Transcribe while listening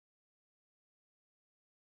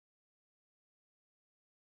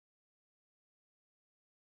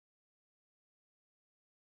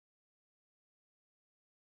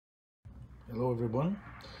Hello everyone,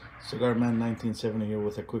 Cigar Man 1970 here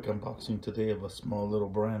with a quick unboxing today of a small little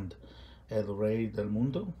brand, Rey Del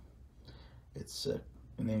Mundo. It's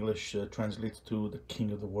in English translates to the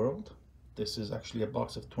King of the World. This is actually a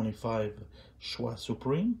box of 25 Choix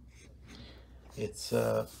Supreme. It's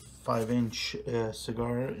a 5-inch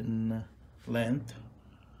cigar in length,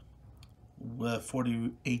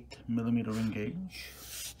 48mm ring gauge.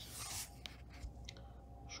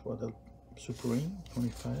 Choix del Supreme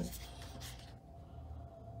 25.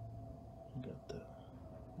 Got the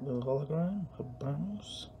little hologram,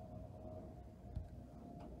 habanos.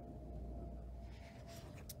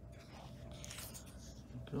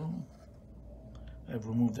 There we go. I've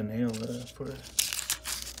removed the nail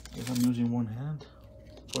because I'm using one hand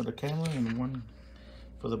for the camera and one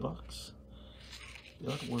for the box.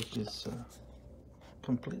 The artwork is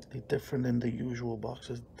completely different than the usual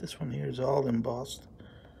boxes. This one here is all embossed.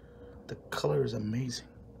 The color is amazing.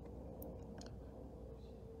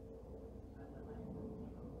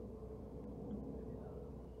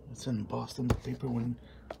 It's embossed in the paper. When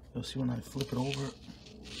you'll see when I flip it over,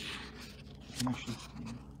 you can actually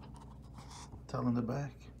tell in the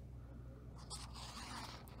back.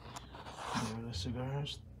 There are the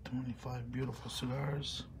cigars, 25 beautiful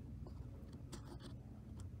cigars.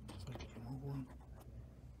 If I can remove one.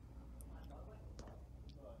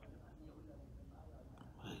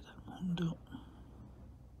 Rey Del Mundo.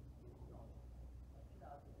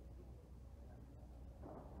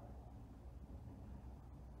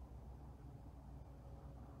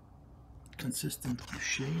 Consistent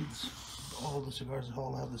shades. All the cigars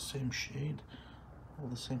all have the same shade, all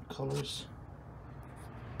the same colors.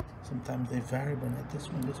 Sometimes they vary, but not this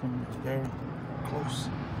one. This one is very close.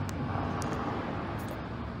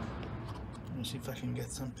 Let me see if I can get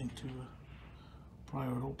something to pry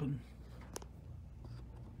it open.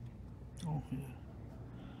 Oh yeah.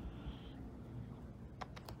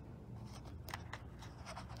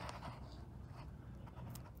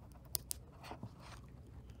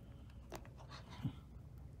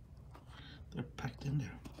 They're packed in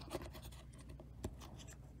there.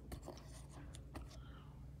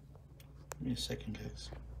 Give me a second, guys.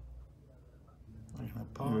 I'm gonna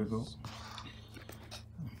pause. Here we go.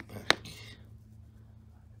 I'm back.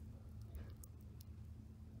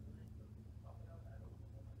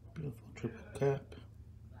 Beautiful triple cap.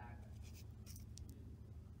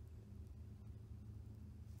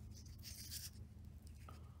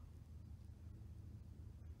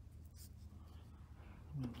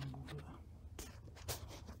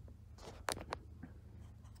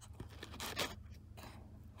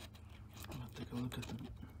 Take a look at the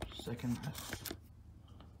second half.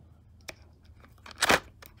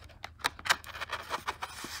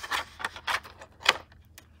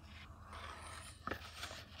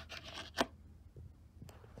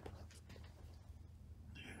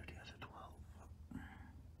 There, the other 12.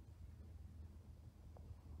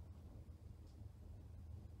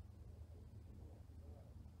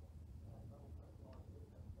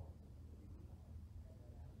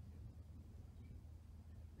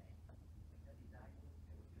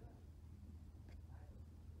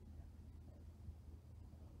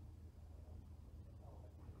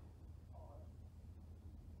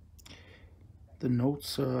 The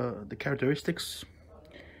notes, the characteristics,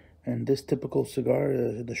 and this typical cigar,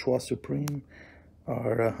 the Choix Supreme,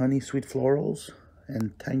 are honey sweet florals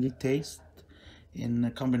and tangy taste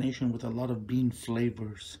in combination with a lot of bean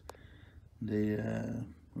flavors. They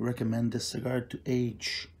recommend this cigar to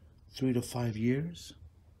age 3 to 5 years.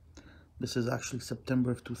 This is actually September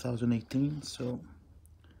of 2018, so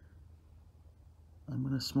I'm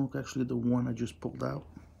gonna smoke actually the one I just pulled out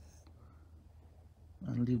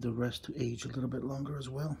and leave the rest to age a little bit longer as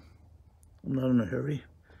well. I'm not in a hurry.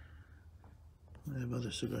 I have other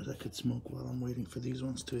cigars I could smoke while I'm waiting for these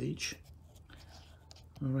ones to age.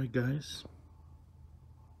 Alright guys,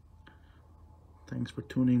 thanks for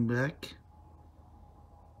tuning back.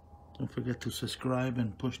 Don't forget to subscribe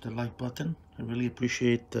and push the like button. I really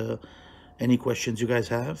appreciate any questions you guys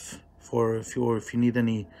have. If you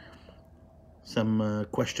need some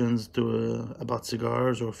questions about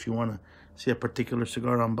cigars, or if you want to see a particular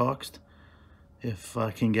cigar unboxed, if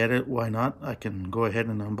I can get it, why not? I can go ahead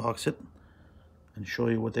and unbox it and show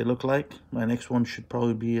you what they look like. My next one should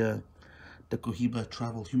probably be the Cohiba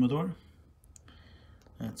Travel Humidor.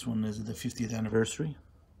 That's one is the 50th anniversary.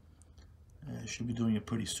 I should be doing it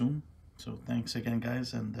pretty soon. So thanks again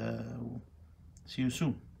guys, and we'll see you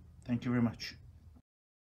soon. Thank you very much.